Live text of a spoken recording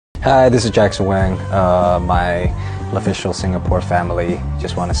Hi, this is Jackson Wang. My official Singapore family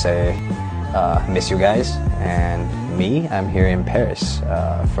just want to say miss you guys. And me, I'm here in Paris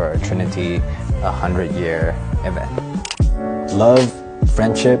for Trinity 100-year event. Love,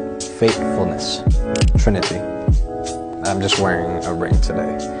 friendship, faithfulness. Trinity. I'm just wearing a ring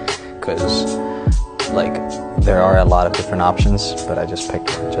today because there are a lot of different options, but I just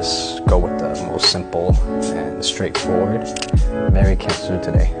go with the most simple and straightforward. Very Kesu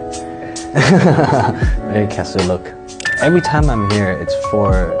today. Very Kesu look. Every time I'm here, it's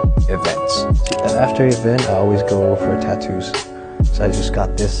for events. After event, I always go for tattoos. So I just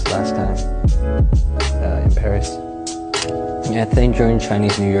got this last time in Paris. I think during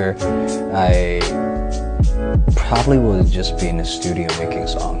Chinese New Year, I probably will just be in the studio making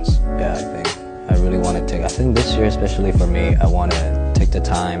songs. Yeah, I think. I really want to I think this year, especially for me, I want to take the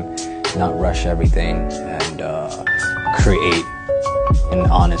time, not rush everything, and create an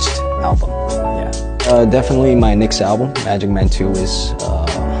honest album. Yeah. Definitely my next album, Magic Man 2, is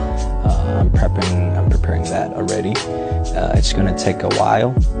I'm preparing that already. It's gonna take a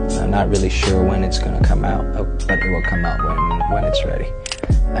while. I'm not really sure when it's gonna come out, but it will come out when it's ready.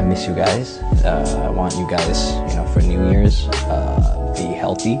 I miss you guys. I want you guys, for New Year's, be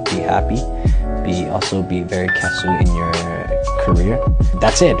healthy, be happy, also be very Kesu in your career.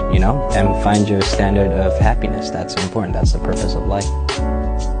 That's it, and find your standard of happiness. That's important. That's the purpose of life.